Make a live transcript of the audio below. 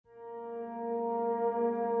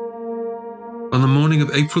On the morning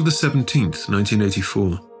of April the 17th,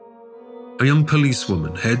 1984, a young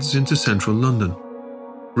policewoman heads into central London,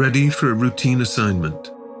 ready for a routine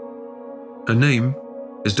assignment. Her name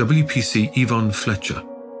is WPC Yvonne Fletcher.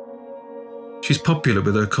 She's popular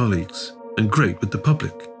with her colleagues and great with the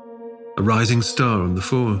public, a rising star on the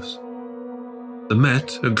force. The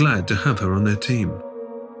Met are glad to have her on their team.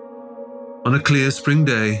 On a clear spring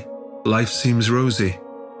day, life seems rosy.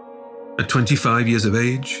 At 25 years of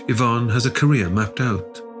age, Yvonne has a career mapped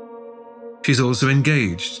out. She's also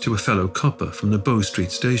engaged to a fellow copper from the Bow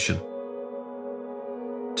Street station.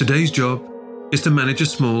 Today's job is to manage a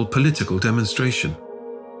small political demonstration.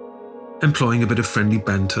 Employing a bit of friendly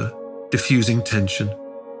banter, diffusing tension,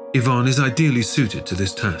 Yvonne is ideally suited to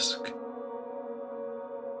this task.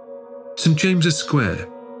 St James's Square,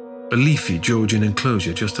 a leafy Georgian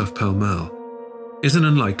enclosure just off Pall Mall, is an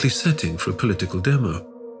unlikely setting for a political demo.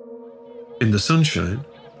 In the sunshine,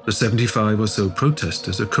 the 75 or so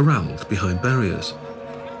protesters are corralled behind barriers.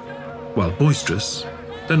 While boisterous,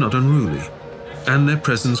 they're not unruly, and their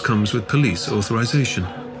presence comes with police authorization.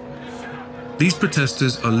 These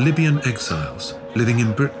protesters are Libyan exiles living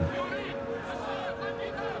in Britain.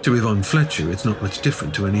 To Yvonne Fletcher, it's not much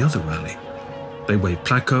different to any other rally. They wave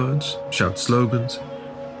placards, shout slogans.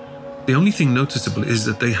 The only thing noticeable is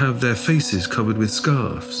that they have their faces covered with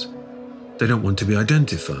scarves. They don't want to be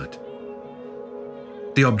identified.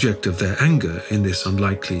 The object of their anger in this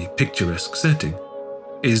unlikely, picturesque setting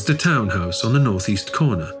is the townhouse on the northeast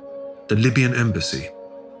corner, the Libyan Embassy,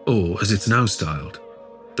 or as it's now styled,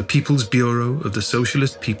 the People's Bureau of the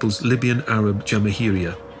Socialist People's Libyan Arab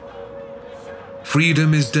Jamahiriya.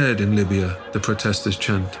 Freedom is dead in Libya, the protesters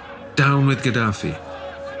chant. Down with Gaddafi.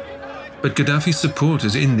 But Gaddafi's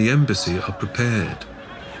supporters in the embassy are prepared.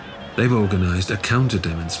 They've organized a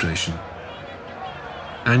counter-demonstration.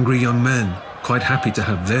 Angry young men, quite happy to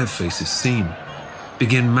have their faces seen,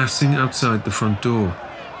 begin massing outside the front door,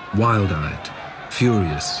 wild-eyed,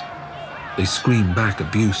 furious. They scream back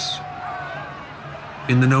abuse.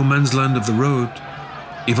 In the no-man's land of the road,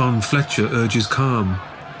 Yvonne Fletcher urges calm.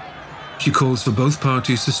 She calls for both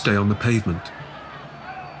parties to stay on the pavement.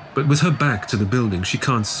 But with her back to the building, she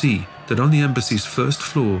can't see that on the embassy's first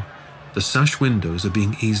floor, the sash windows are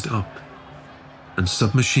being eased up, and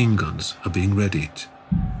submachine guns are being readied.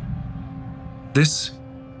 This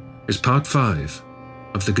is part 5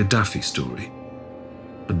 of the Gaddafi story,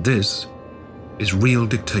 and this is Real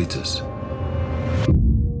Dictators.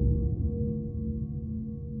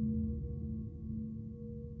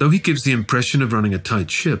 Though he gives the impression of running a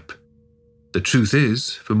tight ship, the truth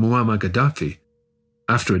is, for Muammar Gaddafi,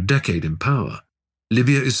 after a decade in power,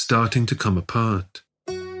 Libya is starting to come apart.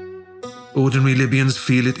 Ordinary Libyans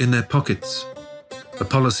feel it in their pockets. A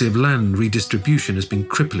policy of land redistribution has been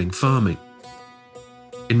crippling farming.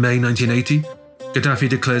 In May 1980, Gaddafi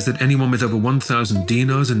declares that anyone with over 1,000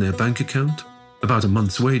 dinars in their bank account, about a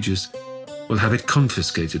month's wages, will have it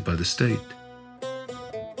confiscated by the state.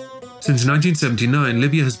 Since 1979,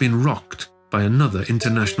 Libya has been rocked by another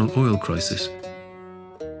international oil crisis.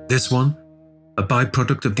 This one, a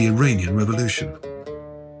byproduct of the Iranian Revolution.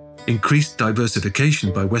 Increased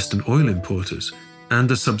diversification by Western oil importers and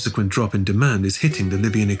the subsequent drop in demand is hitting the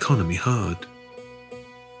Libyan economy hard.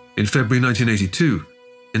 In February 1982,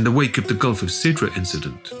 in the wake of the Gulf of Sidra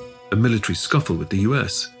incident, a military scuffle with the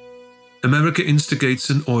US, America instigates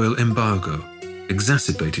an oil embargo,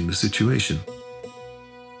 exacerbating the situation.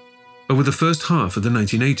 Over the first half of the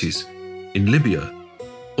 1980s, in Libya,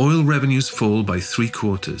 oil revenues fall by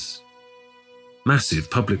 3/4. Massive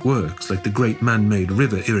public works like the Great Man-Made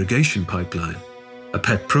River Irrigation Pipeline, a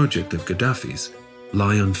pet project of Gaddafi's,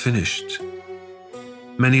 lie unfinished.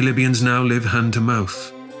 Many Libyans now live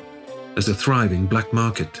hand-to-mouth. There's a thriving black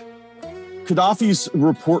market. Gaddafi's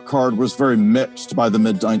report card was very mixed by the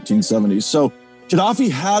mid-1970s. So Gaddafi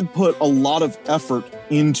had put a lot of effort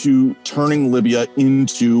into turning Libya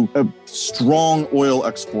into a strong oil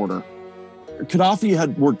exporter. Gaddafi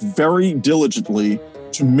had worked very diligently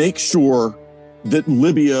to make sure that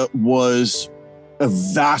Libya was a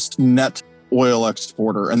vast net oil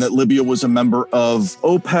exporter and that Libya was a member of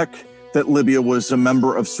OPEC, that Libya was a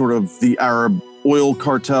member of sort of the Arab oil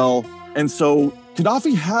cartel. And so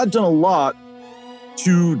Gaddafi had done a lot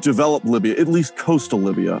to develop Libya, at least coastal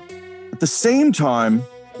Libya. At the same time,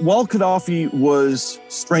 while Gaddafi was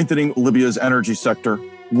strengthening Libya's energy sector,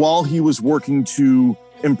 while he was working to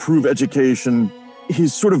improve education,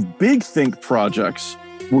 his sort of big think projects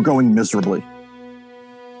were going miserably.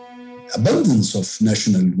 Abundance of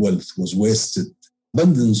national wealth was wasted.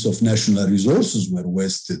 Abundance of national resources were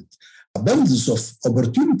wasted. Abundance of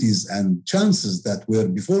opportunities and chances that were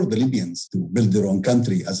before the Libyans to build their own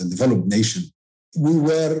country as a developed nation we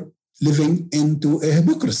were living into a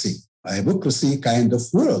hypocrisy kind of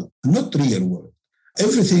world, not real world.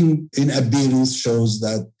 Everything in appearance shows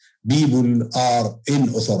that people are in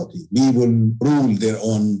authority. People rule their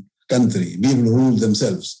own country. People rule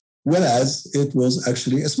themselves. Whereas it was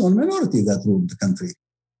actually a small minority that ruled the country.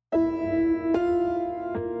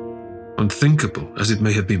 Unthinkable as it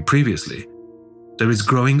may have been previously, there is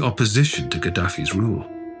growing opposition to Gaddafi's rule.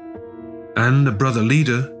 And the brother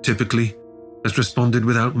leader, typically, has responded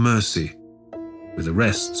without mercy, with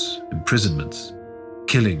arrests, imprisonments,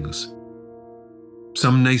 killings.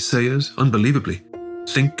 Some naysayers, unbelievably,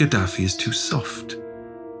 think Gaddafi is too soft.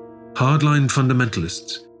 Hardline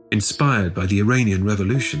fundamentalists, inspired by the Iranian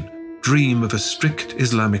Revolution, dream of a strict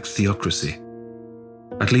Islamic theocracy.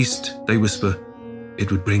 At least, they whisper,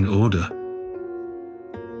 it would bring order.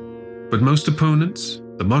 But most opponents,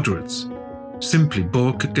 the moderates, simply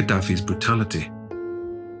balk at Gaddafi's brutality.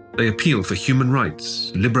 They appeal for human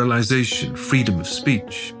rights, liberalization, freedom of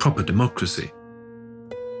speech, proper democracy.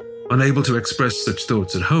 Unable to express such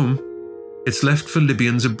thoughts at home, it's left for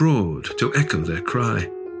Libyans abroad to echo their cry.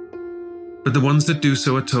 But the ones that do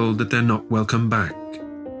so are told that they're not welcome back.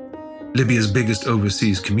 Libya's biggest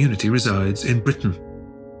overseas community resides in Britain.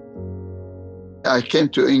 I came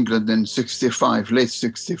to England in late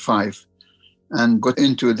 65, and got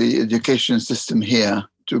into the education system here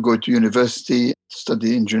to go to university,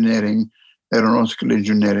 study engineering, aeronautical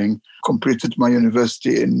engineering. Completed my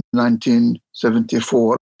university in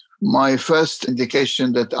 1974. My first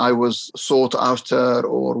indication that I was sought after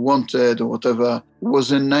or wanted or whatever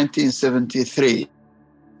was in 1973.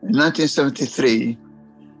 In 1973,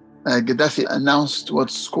 Gaddafi announced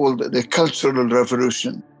what's called the Cultural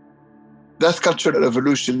Revolution. That Cultural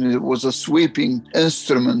Revolution was a sweeping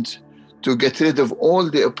instrument to get rid of all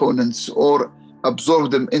the opponents or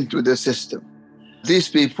absorb them into the system. These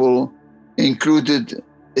people included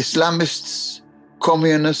Islamists,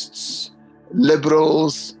 communists,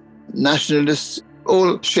 liberals, nationalists,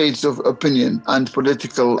 all shades of opinion and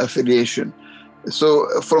political affiliation. So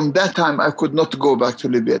from that time, I could not go back to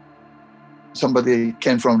Libya. Somebody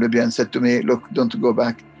came from Libya and said to me, look, don't go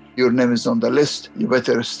back. Your name is on the list. You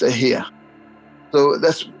better stay here. So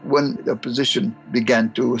that's when the opposition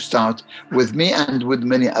began to start with me and with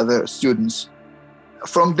many other students.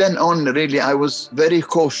 From then on, really, I was very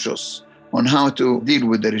cautious on how to deal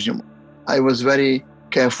with the regime. I was very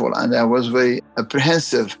careful and I was very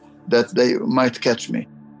apprehensive that they might catch me.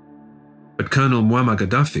 But Colonel Muammar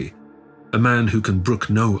Gaddafi, a man who can brook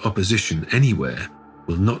no opposition anywhere,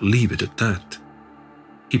 will not leave it at that.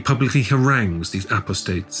 He publicly harangues these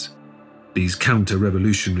apostates, these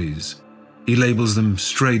counter-revolutionaries. He labels them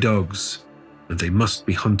stray dogs, and they must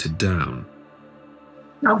be hunted down.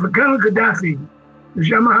 Now, for Colonel Gaddafi, the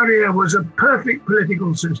Jamahiriya was a perfect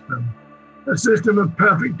political system, a system of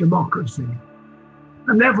perfect democracy.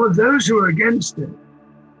 And therefore, those who were against it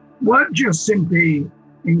weren't just simply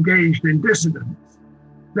engaged in dissidence.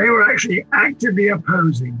 They were actually actively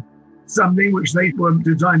opposing something which they were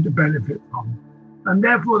designed to benefit from. And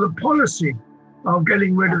therefore, the policy of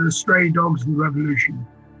getting rid of the stray dogs of the revolution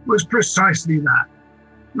was precisely that,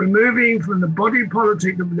 removing from the body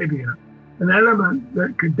politic of Libya an element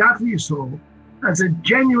that Gaddafi saw as a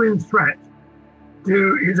genuine threat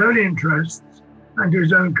to his own interests and to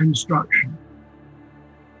his own construction.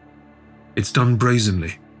 It's done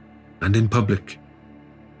brazenly and in public.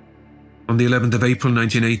 On the 11th of April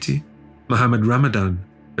 1980, Mohammed Ramadan,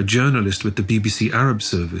 a journalist with the BBC Arab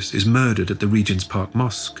service, is murdered at the Regent's Park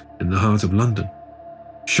Mosque in the heart of London,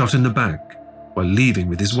 shot in the back while leaving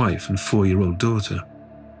with his wife and 4-year-old daughter.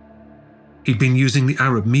 He'd been using the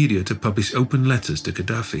Arab media to publish open letters to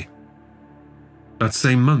Gaddafi. That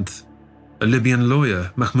same month, a Libyan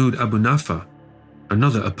lawyer, Mahmoud Abu Nafa,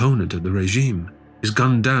 another opponent of the regime, is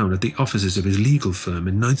gunned down at the offices of his legal firm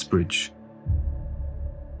in Knightsbridge.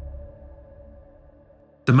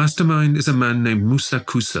 The mastermind is a man named Moussa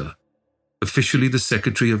Koussa, officially the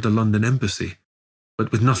secretary of the London embassy,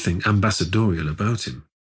 but with nothing ambassadorial about him.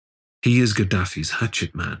 He is Gaddafi's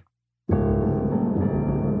hatchet man.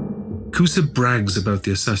 Koussa brags about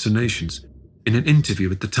the assassinations in an interview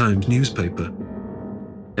with the Times newspaper.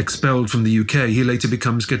 Expelled from the UK, he later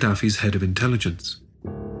becomes Gaddafi's head of intelligence.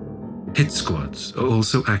 Hit squads are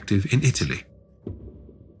also active in Italy.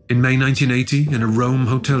 In May 1980, in a Rome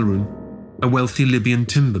hotel room, a wealthy Libyan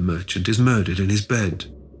timber merchant is murdered in his bed.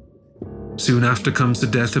 Soon after comes the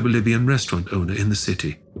death of a Libyan restaurant owner in the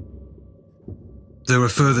city. There are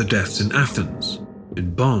further deaths in Athens,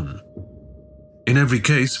 in Bonn. In every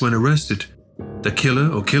case, when arrested, the killer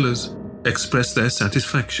or killers express their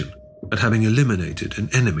satisfaction at having eliminated an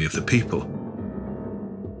enemy of the people.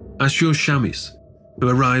 Ashur Shamis, who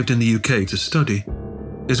arrived in the UK to study,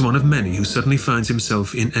 is one of many who suddenly finds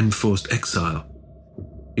himself in enforced exile.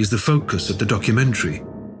 He's the focus of the documentary,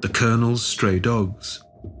 The Colonel's Stray Dogs.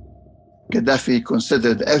 Gaddafi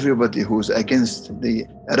considered everybody who's against the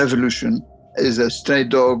revolution is a stray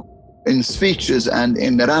dog. In speeches and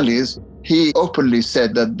in rallies, he openly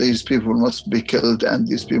said that these people must be killed and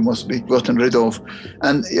these people must be gotten rid of.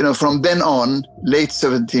 And, from then on, late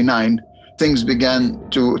 79, things began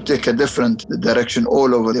to take a different direction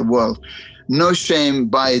all over the world. No shame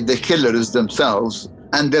by the killers themselves,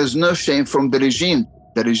 and there's no shame from the regime.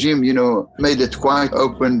 The regime, made it quite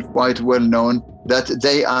open, quite well known that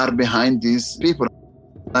they are behind these people.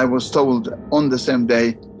 I was told on the same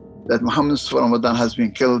day that Mohammed Mustafa Ramadan has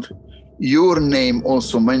been killed. Your name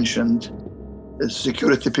also mentioned. The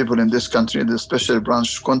security people in this country, the special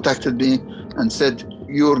branch, contacted me and said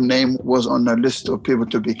your name was on a list of people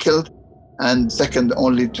to be killed, and second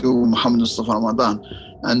only to Mohammed Mustafa Ramadan.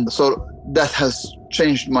 And so that has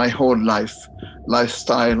changed my whole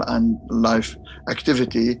lifestyle and life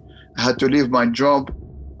activity. I had to leave my job.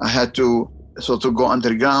 I had to sort of go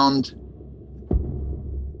underground.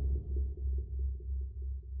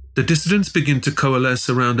 The dissidents begin to coalesce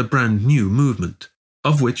around a brand new movement,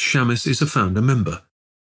 of which Shamis is a founder member,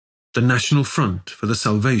 the National Front for the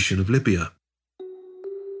Salvation of Libya.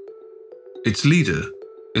 Its leader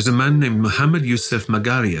is a man named Mohammad Youssef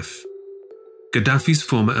Magarief, Gaddafi's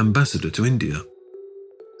former ambassador to India.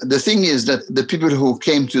 The thing is that the people who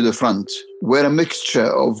came to the front were a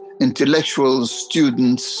mixture of intellectuals,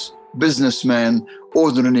 students, businessmen,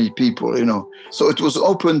 ordinary people, So it was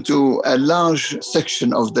open to a large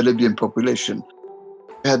section of the Libyan population.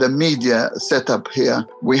 We had a media set up here.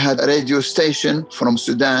 We had a radio station from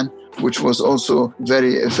Sudan, which was also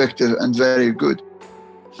very effective and very good.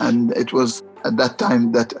 And it was at that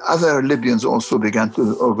time that other Libyans also began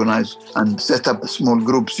to organize and set up small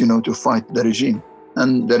groups, to fight the regime.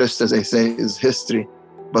 And the rest, as I say, is history.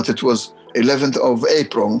 But it was 11th of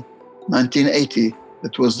April, 1980.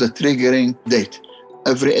 It was the triggering date.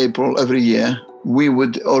 Every April, every year, we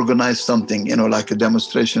would organize something, like a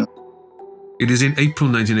demonstration. It is in April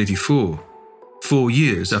 1984, 4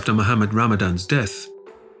 years after Mohammed Ramadan's death,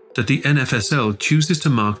 that the NFSL chooses to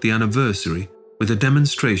mark the anniversary with a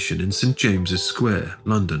demonstration in St. James's Square,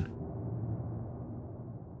 London.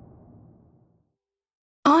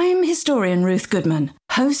 I'm historian Ruth Goodman,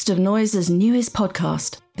 host of Noiser's newest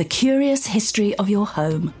podcast, The Curious History of Your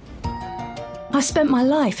Home. I've spent my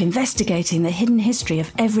life investigating the hidden history of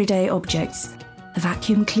everyday objects. The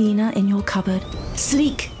vacuum cleaner in your cupboard,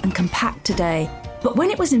 sleek and compact today, but when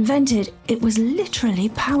it was invented, it was literally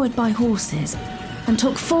powered by horses and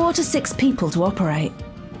took 4 to 6 people to operate.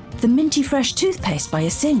 The minty fresh toothpaste by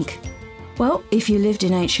your sink. Well, if you lived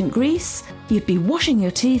in ancient Greece, you'd be washing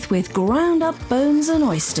your teeth with ground up bones and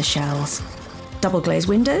oyster shells. Double glazed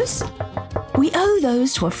windows? We owe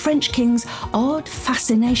those to a French king's odd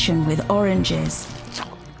fascination with oranges.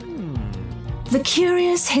 The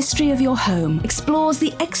Curious History of Your Home explores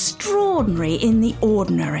the extraordinary in the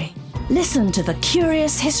ordinary. Listen to The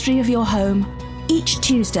Curious History of Your Home each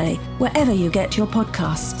Tuesday, wherever you get your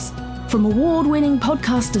podcasts. From award-winning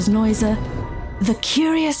podcasters Noiser, The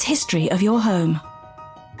Curious History of Your Home.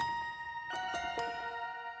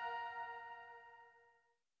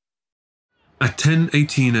 At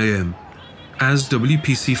 10:18 a.m., as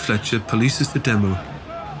WPC Fletcher polices the demo,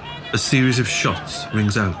 a series of shots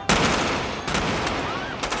rings out.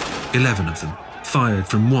 11 of them, fired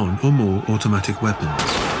from one or more automatic weapons.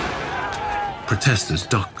 Protesters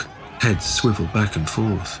duck, heads swivel back and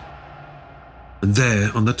forth. And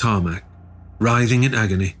there on the tarmac, writhing in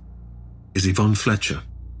agony, is Yvonne Fletcher.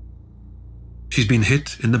 She's been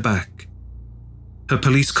hit in the back. Her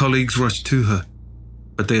police colleagues rush to her,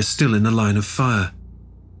 but they are still in the line of fire.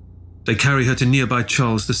 They carry her to nearby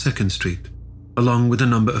Charles II Street, along with a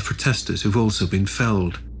number of protesters who've also been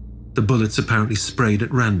felled, the bullets apparently sprayed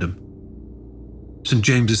at random. St.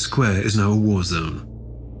 James's Square is now a war zone.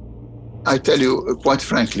 I tell you, quite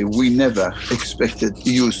frankly, we never expected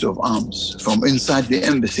the use of arms from inside the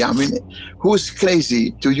embassy. I mean, who's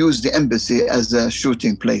crazy to use the embassy as a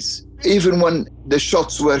shooting place? Even when the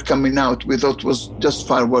shots were coming out, we thought it was just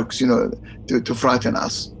fireworks, to frighten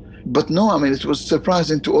us. But no, I mean, it was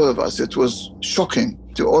surprising to all of us. It was shocking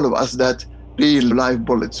to all of us that real live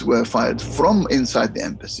bullets were fired from inside the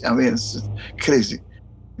embassy. I mean, it's crazy.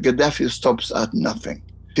 Gaddafi stops at nothing.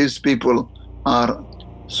 His people are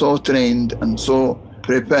so trained and so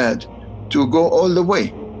prepared to go all the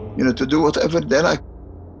way, to do whatever they like.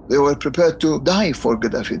 They were prepared to die for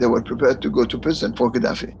Gaddafi. They were prepared to go to prison for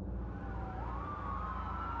Gaddafi.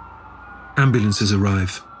 Ambulances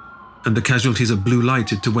arrive. and the casualties are blue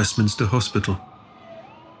lighted to Westminster Hospital.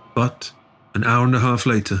 But an hour and a half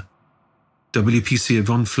later, WPC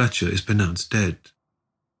Yvonne Fletcher is pronounced dead.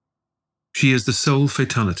 She is the sole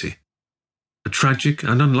fatality, a tragic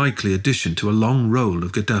and unlikely addition to a long roll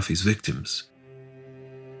of Gaddafi's victims.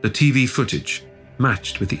 The TV footage,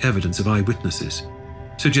 matched with the evidence of eyewitnesses,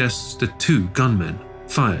 suggests that 2 gunmen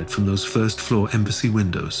fired from those first-floor embassy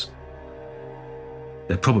windows.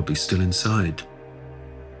 They're probably still inside.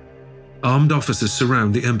 Armed officers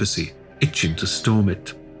surround the embassy, itching to storm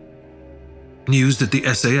it. News that the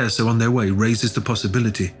SAS are on their way raises the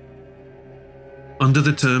possibility. Under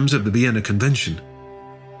the terms of the Vienna Convention,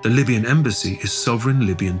 the Libyan embassy is sovereign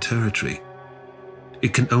Libyan territory.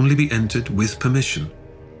 It can only be entered with permission,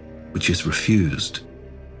 which is refused.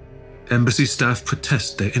 Embassy staff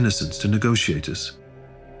protest their innocence to negotiators.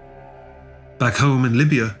 Back home in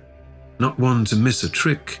Libya, not one to miss a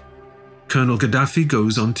trick, Colonel Gaddafi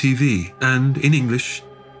goes on TV and, in English,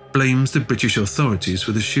 blames the British authorities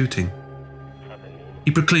for the shooting.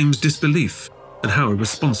 He proclaims disbelief at how a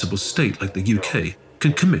responsible state like the UK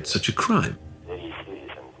can commit such a crime.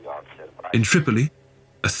 In Tripoli,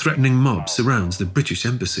 a threatening mob surrounds the British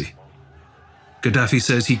embassy. Gaddafi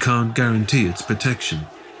says he can't guarantee its protection.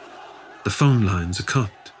 The phone lines are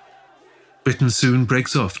cut. Britain soon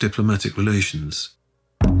breaks off diplomatic relations.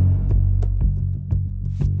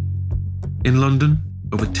 In London,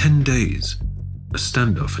 over 10 days, a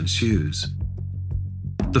standoff ensues.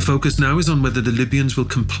 The focus now is on whether the Libyans will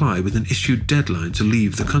comply with an issued deadline to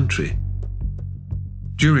leave the country.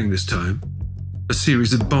 During this time, a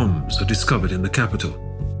series of bombs are discovered in the capital,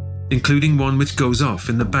 including one which goes off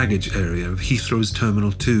in the baggage area of Heathrow's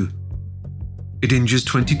Terminal 2. It injures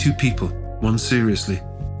 22 people, one seriously.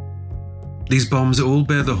 These bombs all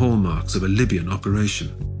bear the hallmarks of a Libyan operation.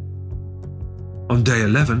 On day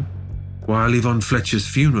 11, while Yvonne Fletcher's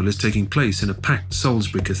funeral is taking place in a packed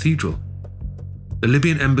Salisbury Cathedral, the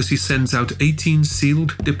Libyan embassy sends out 18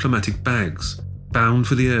 sealed diplomatic bags bound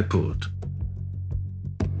for the airport.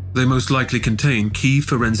 They most likely contain key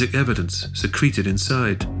forensic evidence secreted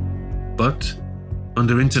inside. But,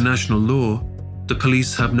 under international law, the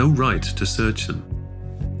police have no right to search them.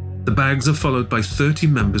 The bags are followed by 30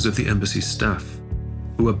 members of the embassy's staff,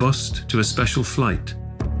 who are bussed to a special flight,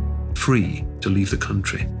 free to leave the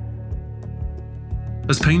country.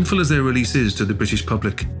 As painful as their release is to the British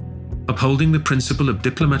public, upholding the principle of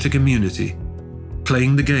diplomatic immunity,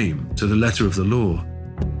 playing the game to the letter of the law,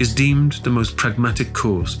 is deemed the most pragmatic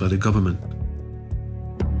course by the government.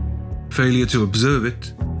 Failure to observe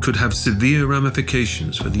it could have severe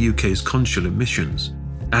ramifications for the UK's consular missions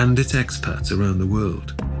and its expats around the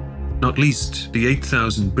world, not least the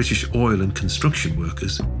 8,000 British oil and construction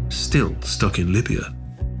workers still stuck in Libya.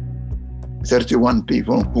 31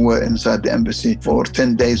 people who were inside the embassy for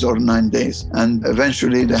 10 days or 9 days. And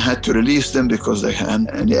eventually they had to release them because they had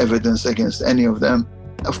any evidence against any of them.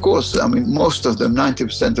 Of course, most of them,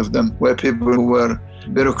 90% of them, were people who were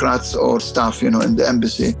bureaucrats or staff, in the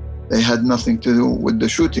embassy. They had nothing to do with the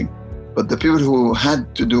shooting. But the people who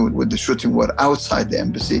had to do with the shooting were outside the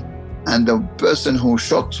embassy. And the person who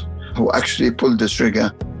shot, who actually pulled the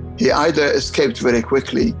trigger, he either escaped very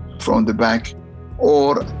quickly from the back,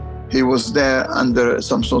 or he was there under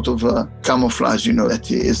some sort of camouflage, that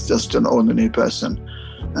he is just an ordinary person.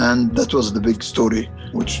 And that was the big story,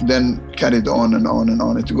 which then carried on and on and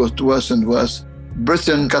on. It got worse and worse.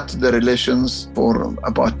 Britain cut the relations for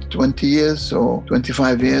about 20 years or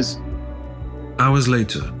 25 years. Hours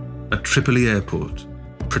later, at Tripoli airport,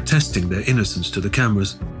 protesting their innocence to the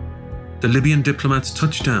cameras, the Libyan diplomats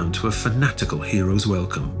touched down to a fanatical hero's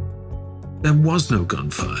welcome. There was no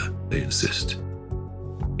gunfire, they insist.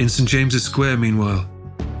 In St. James's Square, meanwhile,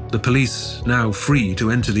 the police, now free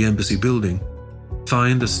to enter the embassy building,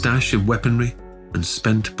 find a stash of weaponry and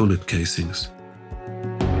spent bullet casings.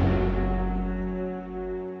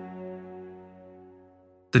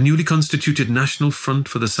 The newly constituted National Front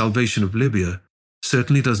for the Salvation of Libya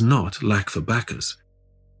certainly does not lack for backers.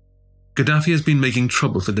 Gaddafi has been making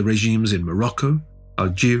trouble for the regimes in Morocco,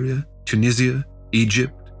 Algeria, Tunisia,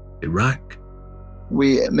 Egypt, Iraq.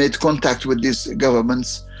 We made contact with these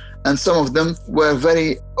governments, and some of them were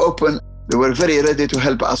very open. They were very ready to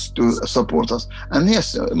help us, to support us. And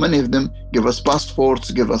yes, many of them give us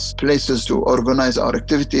passports, give us places to organize our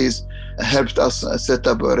activities, helped us set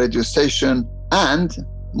up a radio station, and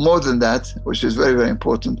more than that, which is very, very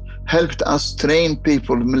important, helped us train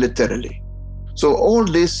people militarily. So all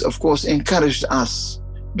this, of course, encouraged us,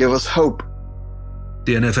 gave us hope.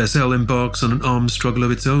 The NFSL embarks on an armed struggle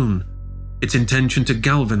of its own, its intention to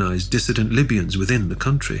galvanize dissident Libyans within the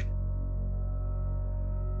country.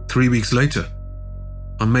 3 weeks later,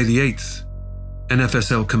 On May the 8th,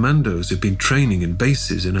 NFSL commandos who've been training in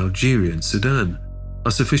bases in Algeria and Sudan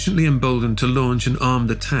are sufficiently emboldened to launch an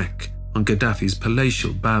armed attack on Gaddafi's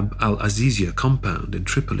palatial Bab al-Azizia compound in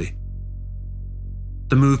Tripoli.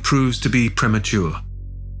 The move proves to be premature,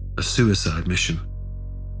 a suicide mission.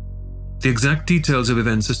 The exact details of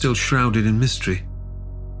events are still shrouded in mystery,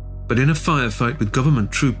 but in a firefight with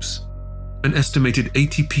government troops, an estimated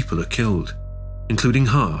 80 people are killed, including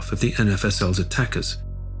half of the NFSL's attackers.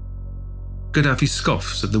 Gaddafi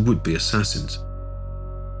scoffs at the would-be assassins.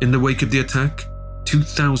 In the wake of the attack,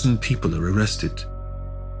 2,000 people are arrested.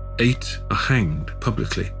 8 are hanged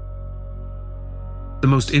publicly. The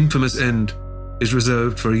most infamous end is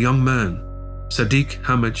reserved for a young man, Sadiq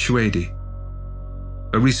Hamed Shweidi,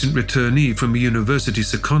 a recent returnee from a university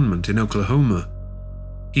secondment in Oklahoma.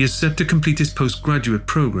 He is set to complete his postgraduate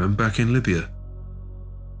program back in Libya.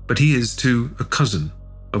 But he is, too, a cousin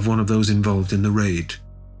of one of those involved in the raid.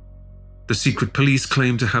 The secret police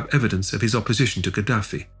claim to have evidence of his opposition to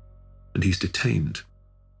Gaddafi, and he's detained.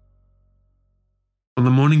 On the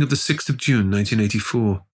morning of the 6th of June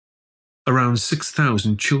 1984, around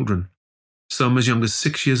 6,000 children, some as young as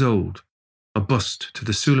 6 years old, are bussed to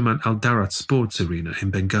the Suleiman Al-Darat Sports Arena in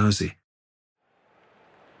Benghazi.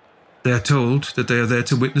 They are told that they are there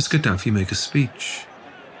to witness Gaddafi make a speech,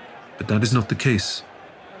 but that is not the case.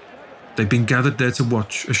 They've been gathered there to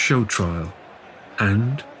watch a show trial,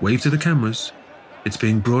 and, wave to the cameras, it's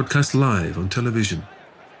being broadcast live on television.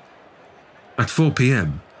 At 4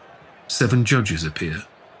 p.m, 7 judges appear.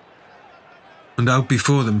 And out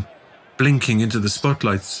before them, blinking into the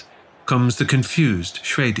spotlights, comes the confused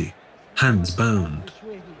Shweidi, hands bound.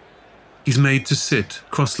 He's made to sit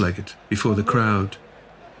cross-legged before the crowd.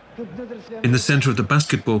 In the center of the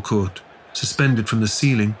basketball court, suspended from the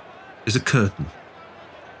ceiling, is a curtain.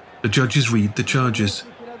 The judges read the charges.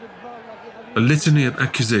 A litany of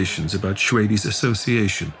accusations about Shweidi's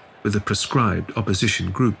association with a proscribed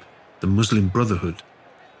opposition group, the Muslim Brotherhood,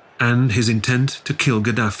 and his intent to kill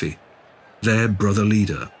Gaddafi, their brother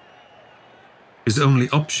leader. His only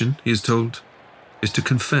option, he is told, is to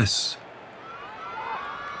confess.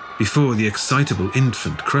 Before the excitable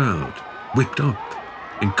infant crowd, whipped up,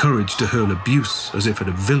 encouraged to hurl abuse as if at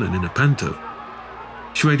a villain in a panto,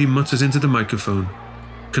 Shweidi mutters into the microphone,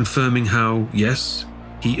 confirming how, yes,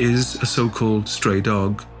 he is a so-called stray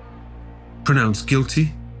dog. Pronounced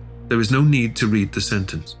guilty, there is no need to read the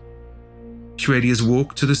sentence. Shweidi has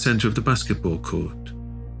walked to the center of the basketball court.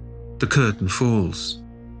 The curtain falls.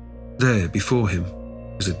 There, before him,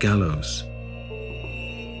 is a gallows.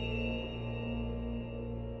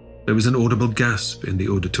 There is an audible gasp in the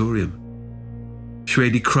auditorium.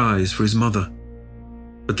 Shweidi cries for his mother,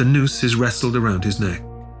 but the noose is wrestled around his neck.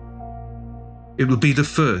 It will be the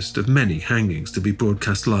first of many hangings to be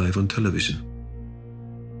broadcast live on television.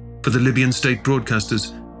 For the Libyan state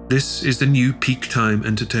broadcasters, this is the new peak time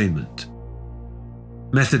entertainment.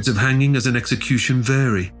 Methods of hanging as an execution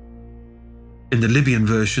vary. In the Libyan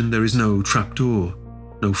version, there is no trapdoor,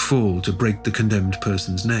 no fall to break the condemned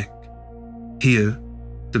person's neck. Here,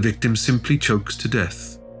 the victim simply chokes to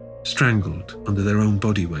death, strangled under their own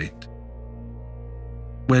body weight.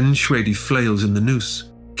 When Shweidi flails in the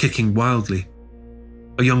noose, kicking wildly,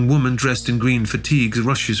 a young woman dressed in green fatigues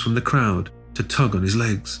rushes from the crowd to tug on his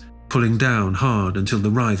legs, pulling down hard until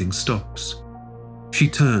the writhing stops. She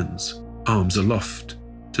turns, arms aloft,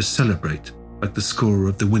 to celebrate like the scorer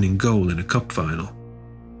of the winning goal in a cup final.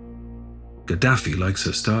 Gaddafi likes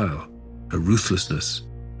her style, her ruthlessness,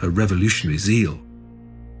 her revolutionary zeal.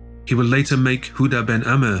 He will later make Huda Ben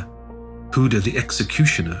Amer, Huda the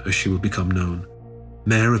Executioner as she will become known,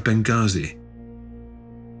 mayor of Benghazi.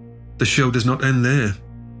 The show does not end there.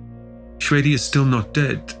 Shweidi is still not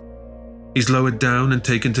dead. He's lowered down and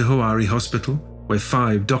taken to Hawari Hospital, where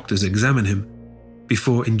 5 doctors examine him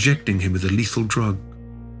before injecting him with a lethal drug.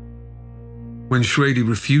 When Shweidi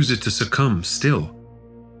refuses to succumb still,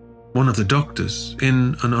 one of the doctors,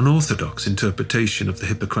 in an unorthodox interpretation of the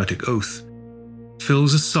Hippocratic Oath,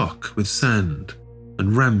 fills a sock with sand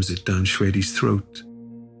and rams it down Shweidi's throat,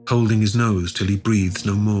 holding his nose till he breathes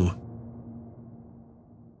no more.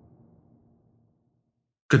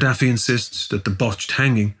 Gaddafi insists that the botched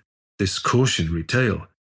hanging, this cautionary tale,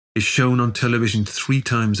 is shown on television 3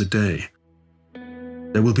 times a day.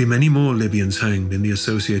 There will be many more Libyans hanged in the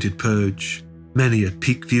associated purge, many at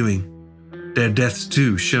peak viewing, their deaths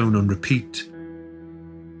too shown on repeat.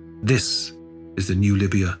 This is the new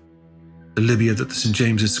Libya, the Libya that the St.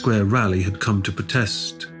 James's Square rally had come to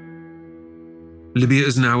protest. Libya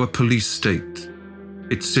is now a police state,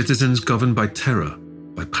 its citizens governed by terror,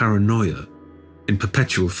 by paranoia, in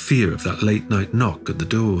perpetual fear of that late-night knock at the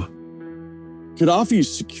door.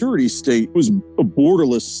 Gaddafi's security state was a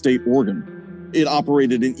borderless state organ. It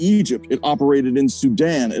operated in Egypt, it operated in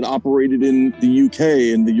Sudan, it operated in the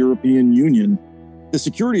UK and the European Union. The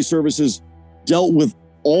security services dealt with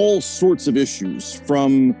all sorts of issues,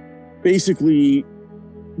 from basically,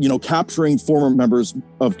 capturing former members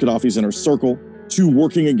of Gaddafi's inner circle to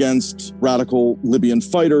working against radical Libyan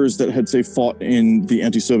fighters that had, say, fought in the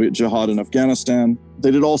anti-Soviet jihad in Afghanistan. They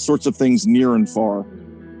did all sorts of things near and far.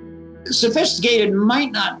 Sophisticated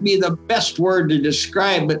might not be the best word to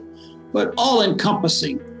describe it, but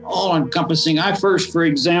all-encompassing. I first, for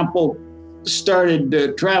example,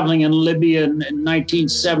 started traveling in Libya in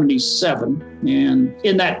 1977. And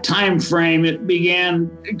in that time frame, it began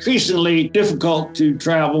increasingly difficult to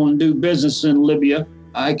travel and do business in Libya.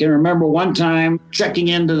 I can remember one time checking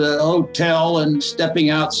into the hotel and stepping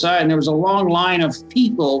outside, and there was a long line of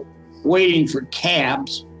people waiting for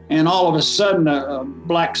cabs. And all of a sudden, a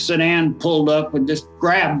black sedan pulled up and just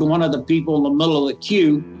grabbed one of the people in the middle of the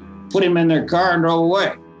queue, put him in their car and drove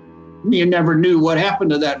away. You never knew what happened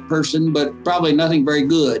to that person, but probably nothing very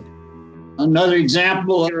good. Another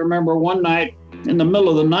example, I remember one night in the middle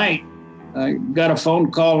of the night, I got a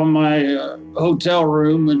phone call in my hotel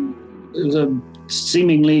room, and it was a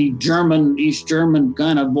seemingly German, East German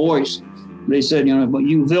kind of voice. They said, but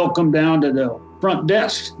you will come down to the front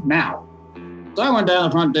desk now. So I went down to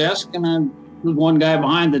the front desk, and there was one guy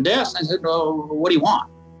behind the desk. I said, "Oh, what do you want?"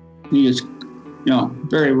 He just,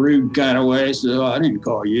 very rude kind of way. Said, "Oh, I didn't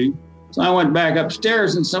call you." So I went back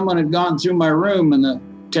upstairs, and someone had gone through my room in the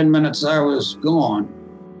 10 minutes I was gone.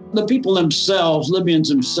 The people themselves, Libyans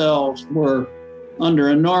themselves, were under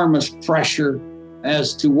enormous pressure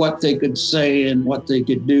as to what they could say and what they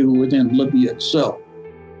could do within Libya itself.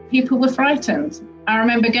 People were frightened. I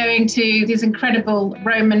remember going to these incredible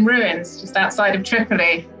Roman ruins just outside of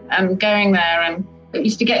Tripoli and going there, and you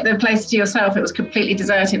used to get the place to yourself. It was completely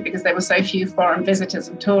deserted because there were so few foreign visitors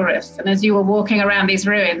and tourists. And as you were walking around these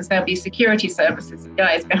ruins, there'll be security services,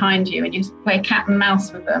 guys behind you, and you play cat and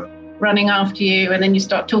mouse with them, running after you. And then you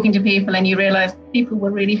start talking to people, and you realize people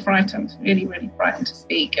were really frightened, really, really frightened to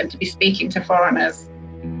speak and to be speaking to foreigners.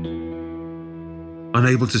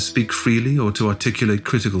 Unable to speak freely or to articulate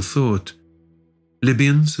critical thought,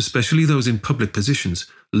 Libyans, especially those in public positions,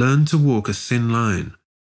 learned to walk a thin line,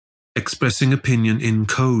 expressing opinion in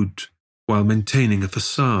code while maintaining a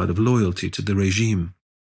facade of loyalty to the regime.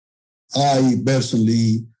 I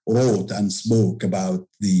personally wrote and spoke about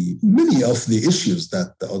many of the issues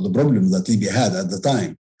or the problems that Libya had at the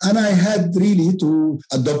time. And I had really to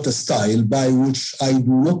adopt a style by which I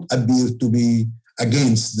do not appear to be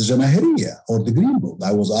against the Jamahiriya or the Green Book.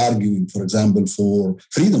 I was arguing, for example, for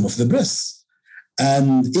freedom of the press.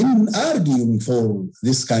 And in arguing for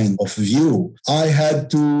this kind of view, I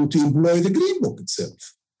had to employ the Green Book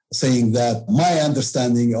itself, saying that my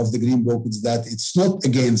understanding of the Green Book is that it's not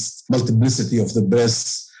against multiplicity of the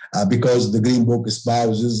press, because the Green Book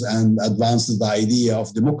espouses and advances the idea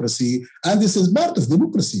of democracy, and this is part of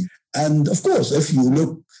democracy. And of course, if you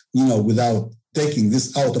look, without taking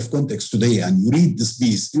this out of context today and you read this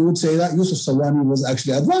piece, you would say that Yusuf Sawani was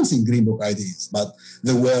actually advancing Green Book ideas. But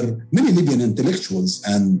there were many Libyan intellectuals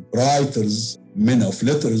and writers, men of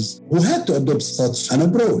letters, who had to adopt such an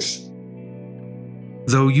approach.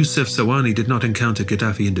 Though Yusuf Sawani did not encounter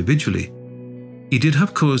Gaddafi individually, he did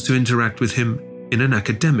have cause to interact with him in an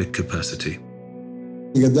academic capacity.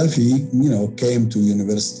 Gaddafi, came to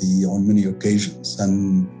university on many occasions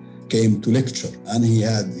and came to lecture, and he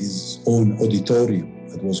had his own auditorium.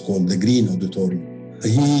 It was called the Green Auditorium.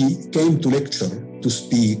 He came to lecture, to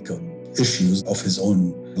speak on issues of his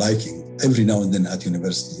own liking every now and then at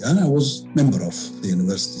university. And I was member of the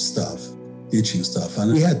university staff, teaching staff,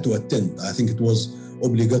 and we had to attend. I think it was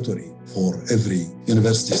obligatory for every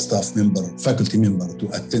university staff member, faculty member to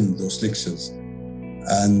attend those lectures.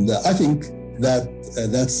 And I think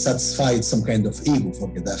that satisfied some kind of ego for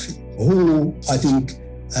Gaddafi, who I think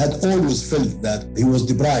had always felt that he was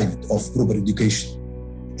deprived of proper education.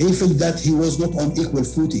 He felt that he was not on equal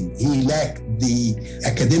footing. He lacked the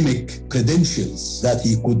academic credentials that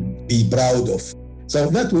he could be proud of. So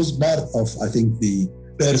that was part of, I think, the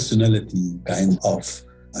personality kind of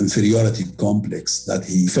inferiority complex that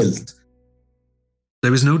he felt.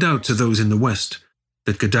 There is no doubt to those in the West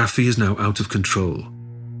that Gaddafi is now out of control.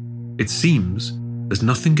 It seems there's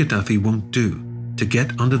nothing Gaddafi won't do to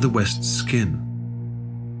get under the West's skin.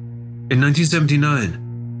 In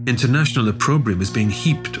 1979, international opprobrium is being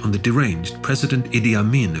heaped on the deranged President Idi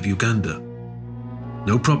Amin of Uganda.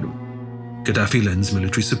 No problem. Gaddafi lends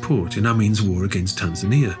military support in Amin's war against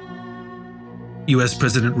Tanzania. US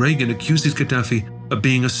President Reagan accuses Gaddafi of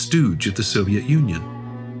being a stooge of the Soviet Union.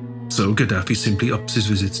 So Gaddafi simply ups his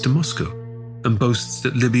visits to Moscow and boasts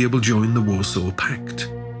that Libya will join the Warsaw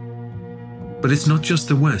Pact. But it's not just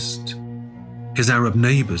the West. His Arab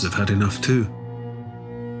neighbours have had enough too.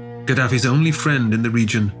 Gaddafi's only friend in the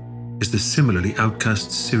region is the similarly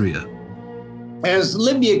outcast Syria. As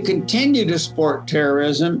Libya continued to support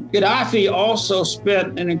terrorism, Gaddafi also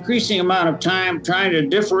spent an increasing amount of time trying to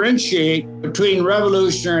differentiate between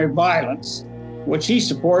revolutionary violence, which he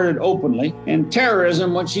supported openly, and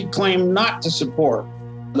terrorism, which he claimed not to support.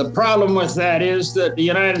 The problem with that is that the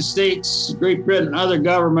United States, Great Britain, and other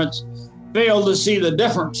governments failed to see the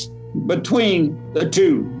difference between the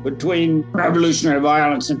two, between revolutionary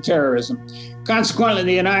violence and terrorism. Consequently,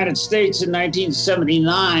 the United States in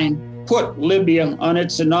 1979 put Libya on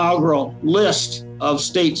its inaugural list of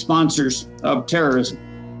state sponsors of terrorism.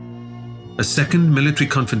 A second military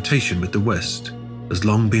confrontation with the West has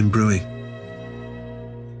long been brewing.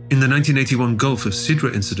 In the 1981 Gulf of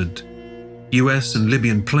Sidra incident, US and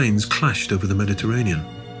Libyan planes clashed over the Mediterranean.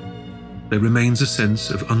 There remains a sense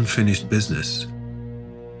of unfinished business.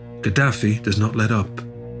 Gaddafi does not let up.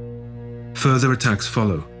 Further attacks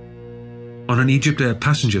follow. On an Egypt Air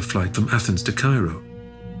passenger flight from Athens to Cairo,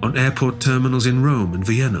 on airport terminals in Rome and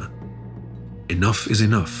Vienna. Enough is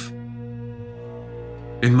enough.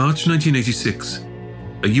 In March 1986,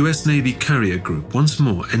 a US Navy carrier group once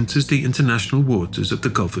more enters the international waters of the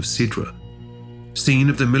Gulf of Sidra,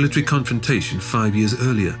 scene of the military confrontation 5 years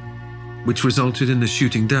earlier, which resulted in the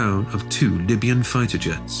shooting down of 2 Libyan fighter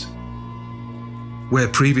jets. Where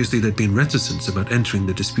previously there'd been reticence about entering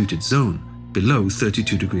the disputed zone below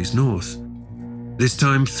 32 degrees north, this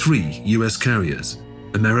time 3 US carriers,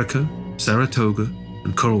 America, Saratoga,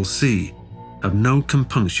 and Coral Sea, have no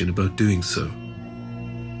compunction about doing so.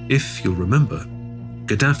 If you'll remember,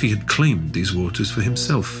 Gaddafi had claimed these waters for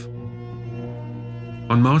himself.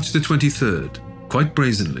 On March the 23rd, quite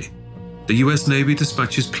brazenly, the US Navy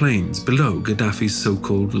dispatches planes below Gaddafi's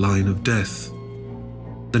so-called line of death.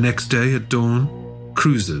 The next day at dawn,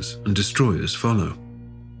 cruisers and destroyers follow.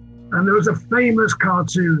 And there was a famous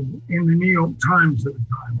cartoon in the New York Times at the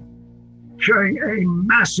time showing a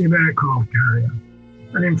massive aircraft carrier,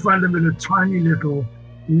 and in front of it a tiny little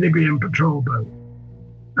Libyan patrol boat.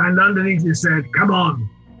 And underneath it said, "Come on,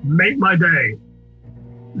 make my day."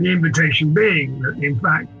 The invitation being that, in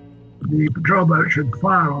fact, the patrol boat should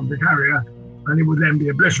fire on the carrier and it would then be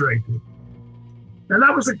obliterated. Now,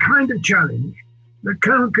 that was the kind of challenge that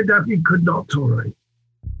Colonel Gaddafi could not tolerate.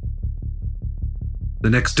 The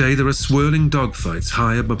next day, there are swirling dogfights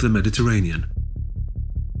high above the Mediterranean.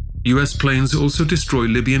 US planes also destroy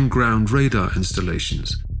Libyan ground radar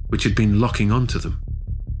installations, which had been locking onto them.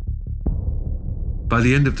 By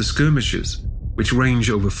the end of the skirmishes, which range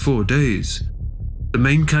over 4 days, the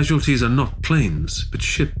main casualties are not planes, but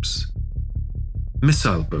ships.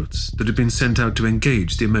 Missile boats that had been sent out to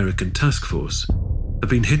engage the American task force have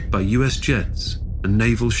been hit by US jets and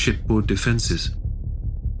naval shipboard defenses.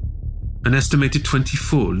 An estimated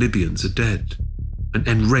 24 Libyans are dead. An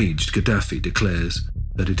enraged Gaddafi declares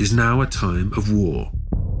that it is now a time of war.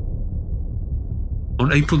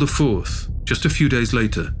 On April the 4th, just a few days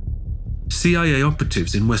later, CIA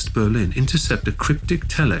operatives in West Berlin intercept a cryptic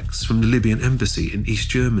telex from the Libyan embassy in East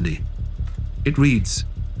Germany. It reads,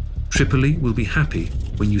 "Tripoli will be happy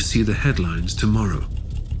when you see the headlines tomorrow."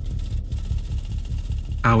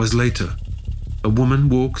 Hours later, a woman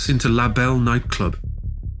walks into La Belle nightclub.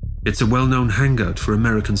 It's a well-known hangout for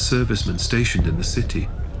American servicemen stationed in the city.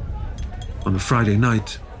 On a Friday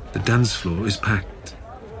night, the dance floor is packed.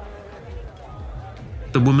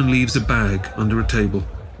 The woman leaves a bag under a table.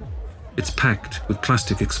 It's packed with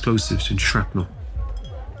plastic explosives and shrapnel.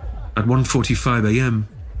 At 1:45 a.m.,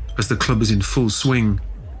 as the club is in full swing,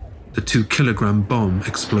 the 2-kilogram bomb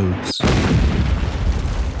explodes.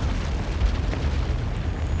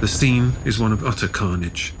 The scene is one of utter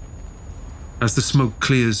carnage. As the smoke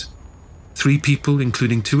clears, 3 people,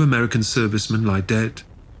 including 2 American servicemen, lie dead.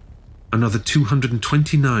 Another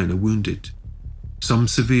 229 are wounded, some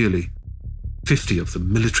severely, 50 of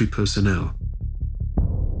them military personnel.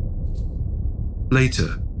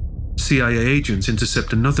 Later, CIA agents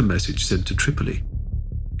intercept another message sent to Tripoli.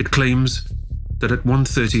 It claims that at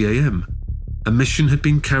 1:30 a.m., a mission had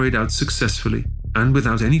been carried out successfully and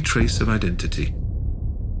without any trace of identity.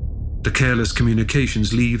 The careless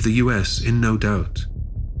communications leave the US in no doubt.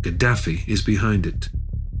 Gaddafi is behind it.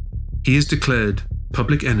 He is declared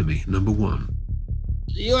public enemy number 1.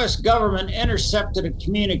 The US government intercepted a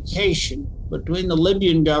communication between the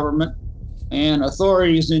Libyan government and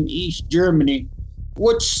authorities in East Germany,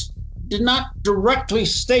 which did not directly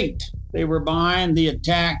state they were behind the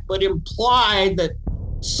attack, but implied that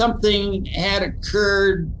something had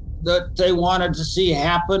occurred that they wanted to see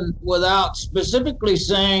happen without specifically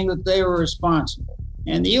saying that they were responsible.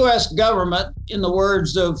 And the U.S. government, in the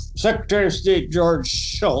words of Secretary of State George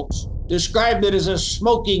Shultz, described it as a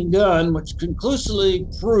smoking gun, which conclusively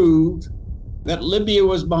proved that Libya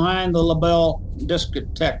was behind the Labelle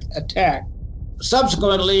discotheque attack.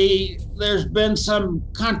 Subsequently, there's been some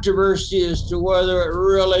controversy as to whether it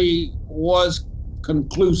really was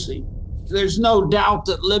conclusive. There's no doubt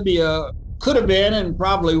that Libya could have been and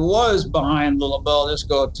probably was behind the Labelle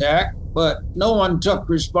disco attack, but no one took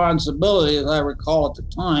responsibility, as I recall at the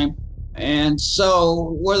time. And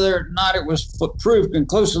so whether or not it was proved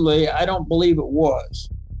conclusively, I don't believe it was.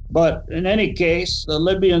 But in any case, the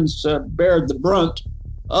Libyans bared the brunt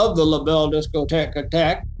of the Labelle discotheque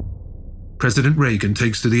attack. President Reagan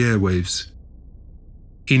takes to the airwaves.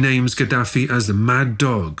 He names Gaddafi as the mad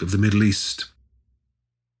dog of the Middle East.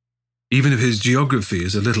 Even if his geography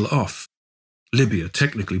is a little off, Libya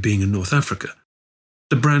technically being in North Africa,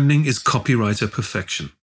 the branding is copywriter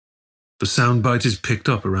perfection. The soundbite is picked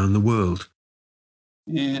up around the world.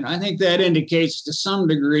 And I think that indicates to some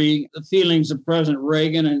degree the feelings of President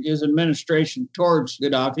Reagan and his administration towards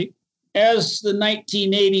Gaddafi. As the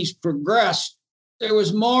 1980s progressed, there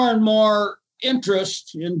was more and more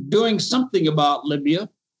interest in doing something about Libya.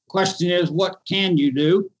 Question is, what can you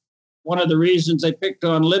do? One of the reasons they picked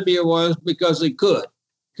on Libya was because they could,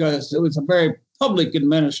 because it was a very public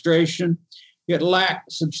administration. It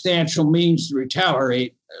lacked substantial means to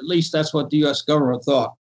retaliate. At least that's what the U.S. government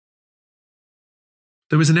thought.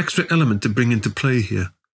 There is an extra element to bring into play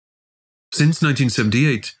here. Since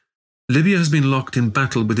 1978, Libya has been locked in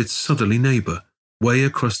battle with its southerly neighbour, way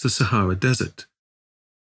across the Sahara Desert.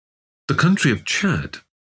 The country of Chad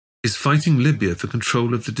is fighting Libya for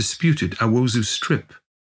control of the disputed Awozu Strip.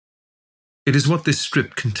 It is what this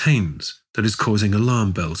strip contains that is causing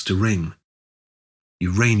alarm bells to ring.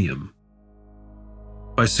 Uranium.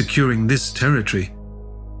 By securing this territory,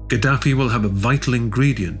 Gaddafi will have a vital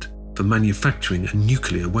ingredient for manufacturing a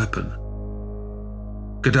nuclear weapon.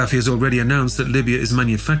 Gaddafi has already announced that Libya is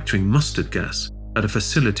manufacturing mustard gas at a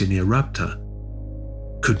facility near Rabta.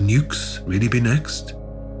 Could nukes really be next?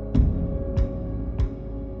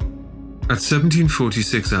 At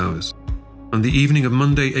 1746 hours, on the evening of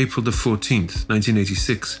Monday, April the 14th,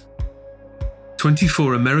 1986,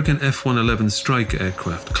 24 American F-111 Strike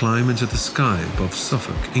aircraft climb into the sky above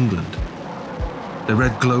Suffolk, England. The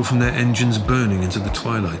red glow from their engines burning into the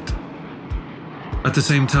twilight. At the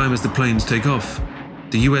same time as the planes take off,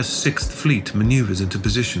 the US 6th Fleet maneuvers into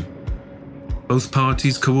position, both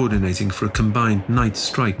parties coordinating for a combined night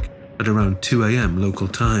strike at around 2 a.m. local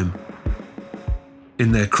time.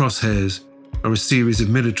 In their crosshairs are a series of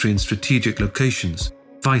military and strategic locations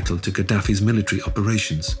vital to Gaddafi's military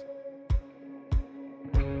operations.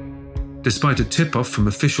 Despite a tip-off from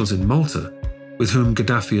officials in Malta, with whom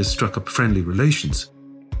Gaddafi has struck up friendly relations,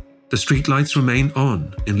 the streetlights remain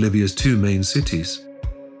on in Libya's two main cities.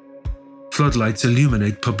 Floodlights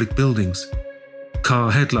illuminate public buildings.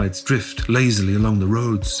 Car headlights drift lazily along the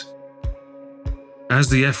roads. As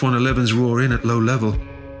the F-111s roar in at low level,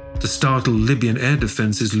 the startled Libyan air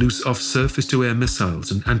defences loose off surface-to-air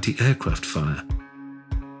missiles and anti-aircraft fire.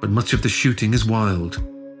 But much of the shooting is wild.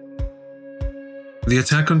 The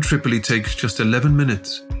attack on Tripoli takes just 11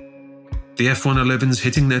 minutes. The F-111s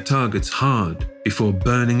hitting their targets hard before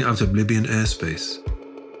burning out of Libyan airspace.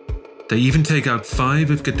 They even take out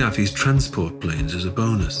 5 of Gaddafi's transport planes as a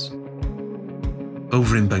bonus.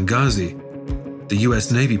 Over in Benghazi, the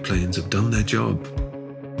US Navy planes have done their job.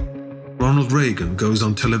 Ronald Reagan goes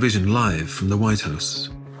on television live from the White House.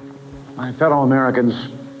 My fellow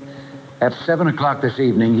Americans, at 7 o'clock this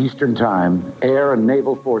evening, Eastern Time, air and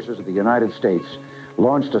naval forces of the United States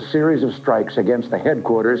launched a series of strikes against the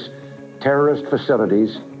headquarters, terrorist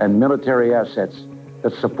facilities, and military assets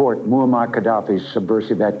that support Muammar Gaddafi's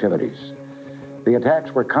subversive activities. The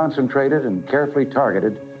attacks were concentrated and carefully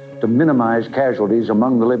targeted to minimize casualties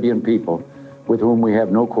among the Libyan people, with whom we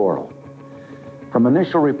have no quarrel. From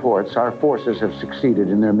initial reports, our forces have succeeded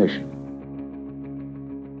in their mission.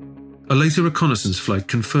 A later reconnaissance flight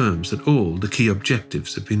confirms that all the key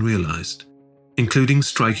objectives have been realized, including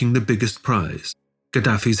striking the biggest prize,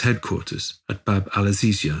 Gaddafi's headquarters at Bab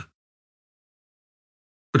al-Azizia.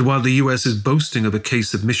 But while the US is boasting of a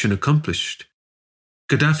case of mission accomplished,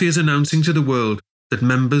 Gaddafi is announcing to the world that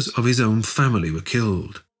members of his own family were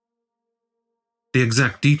killed. The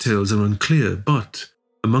exact details are unclear, but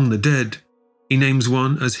among the dead, he names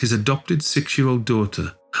one as his adopted 6-year-old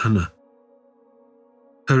daughter, Hannah.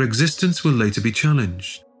 Her existence will later be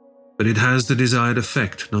challenged, but it has the desired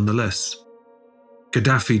effect nonetheless.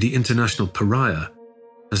 Gaddafi, the international pariah,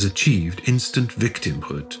 has achieved instant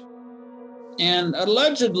victimhood. And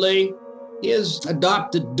allegedly, his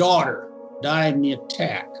adopted daughter died in the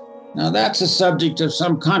attack. Now, that's a subject of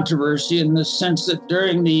some controversy in the sense that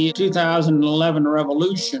during the 2011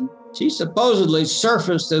 revolution, she supposedly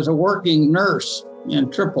surfaced as a working nurse in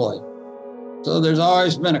Tripoli. So there's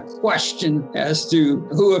always been a question as to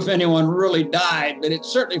who, if anyone, really died, but it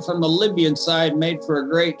certainly from the Libyan side made for a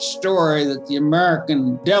great story that the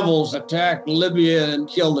American devils attacked Libya and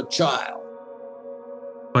killed a child.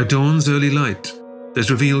 By dawn's early light,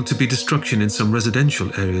 there's revealed to be destruction in some residential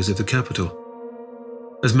areas of the capital.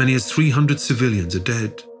 As many as 300 civilians are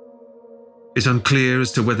dead. It's unclear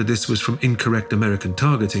as to whether this was from incorrect American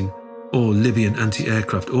targeting or Libyan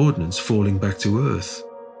anti-aircraft ordnance falling back to earth.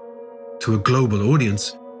 To a global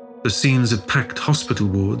audience, the scenes of packed hospital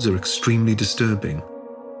wards are extremely disturbing.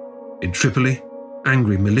 In Tripoli,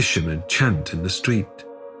 angry militiamen chant in the street.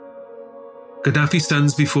 Gaddafi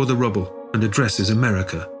stands before the rubble and addresses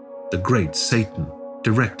America, the great Satan,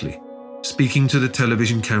 directly, speaking to the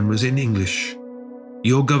television cameras in English.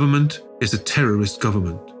 Your government is a terrorist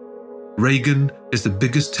government. Reagan is the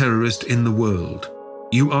biggest terrorist in the world.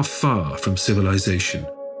 You are far from civilization.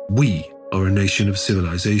 We are a nation of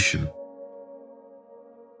civilization.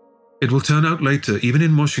 It will turn out later, even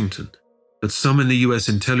in Washington, that some in the US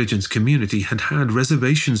intelligence community had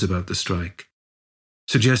reservations about the strike,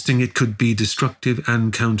 suggesting it could be destructive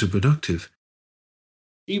and counterproductive.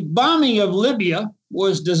 The bombing of Libya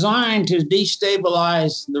was designed to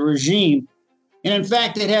destabilize the regime, and in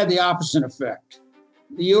fact, it had the opposite effect.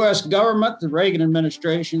 The US government, the Reagan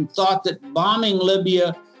administration, thought that bombing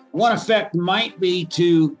Libya, one effect might be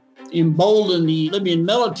to embolden the Libyan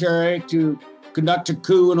military to conduct a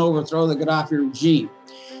coup and overthrow the Gaddafi regime.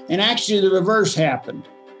 And actually, the reverse happened.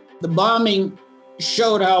 The bombing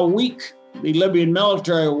showed how weak the Libyan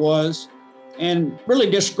military was and really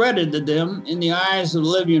discredited them in the eyes of the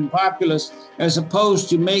Libyan populace, as opposed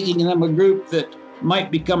to making them a group that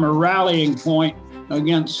might become a rallying point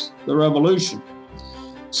against the revolution.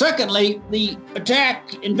 Secondly, the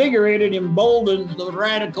attack invigorated, emboldened the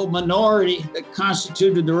radical minority that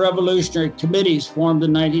constituted the revolutionary committees formed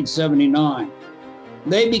in 1979.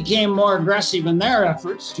 They became more aggressive in their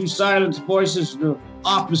efforts to silence voices of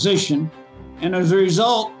opposition, and as a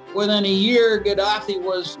result, within a year, Gaddafi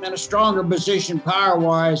was in a stronger position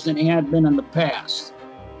power-wise than he had been in the past.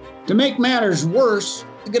 To make matters worse,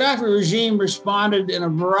 the Gaddafi regime responded in a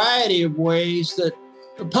variety of ways that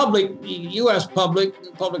the public, the U.S. public,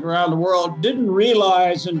 the public around the world, didn't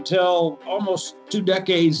realize until almost 2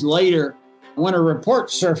 decades later, when a report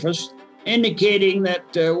surfaced indicating that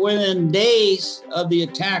within days of the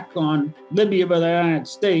attack on Libya by the United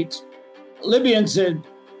States, Libyans had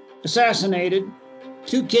assassinated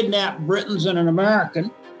 2 kidnapped Britons and an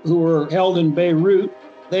American who were held in Beirut.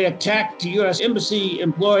 They attacked a U.S. embassy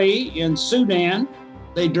employee in Sudan.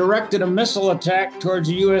 They directed a missile attack towards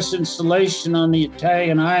a U.S. installation on the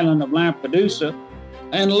Italian island of Lampedusa.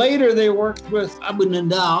 And later they worked with Abu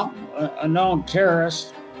Nidal, a known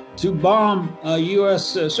terrorist, to bomb a U.S.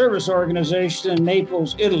 service organization in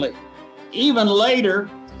Naples, Italy. Even later,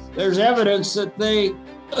 there's evidence that they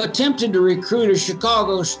attempted to recruit a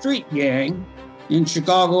Chicago street gang in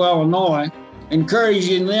Chicago, Illinois,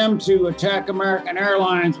 encouraging them to attack American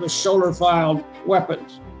Airlines with shoulder-fired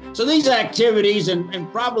weapons. So these activities,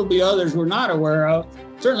 and probably others we're not aware of,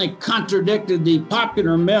 certainly contradicted the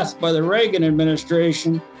popular myth by the Reagan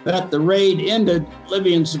administration that the raid ended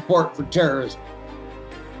Libyan support for terrorism.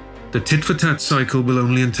 The tit-for-tat cycle will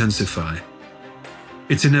only intensify.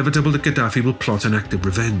 It's inevitable that Gaddafi will plot an act of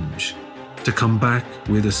revenge, to come back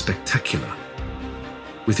with a spectacular.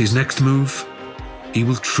 With his next move, he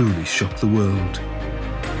will truly shock the world.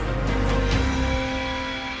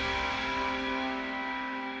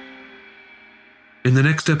 In the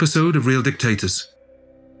next episode of Real Dictators,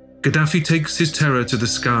 Gaddafi takes his terror to the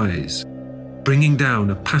skies, bringing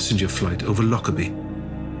down a passenger flight over Lockerbie.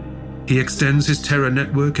 He extends his terror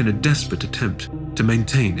network in a desperate attempt to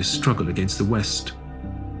maintain his struggle against the West.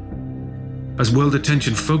 As world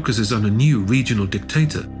attention focuses on a new regional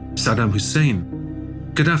dictator, Saddam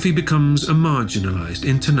Hussein, Gaddafi becomes a marginalized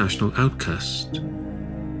international outcast.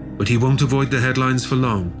 But he won't avoid the headlines for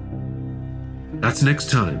long. That's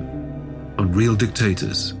next time on Real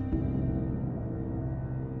Dictators.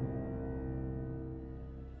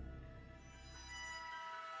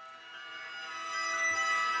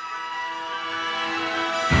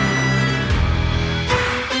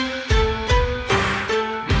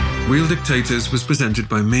 Real Dictators was presented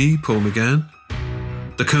by me, Paul McGann.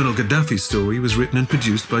 The Colonel Gaddafi story was written and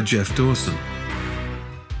produced by Jeff Dawson.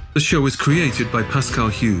 The show was created by Pascal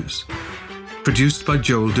Hughes, produced by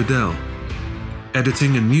Joel Dudell.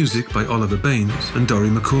 Editing and music by Oliver Baines and Dorrie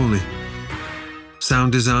McCauley.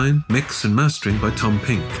 Sound design, mix and mastering by Tom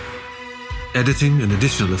Pink. Editing and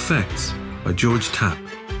additional effects by George Tapp.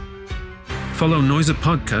 Follow Noiser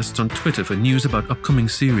Podcasts on Twitter for news about upcoming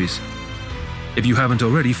series. If you haven't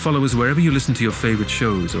already, follow us wherever you listen to your favorite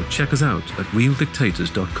shows or check us out at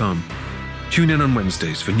realdictators.com. Tune in on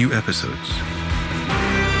Wednesdays for new episodes.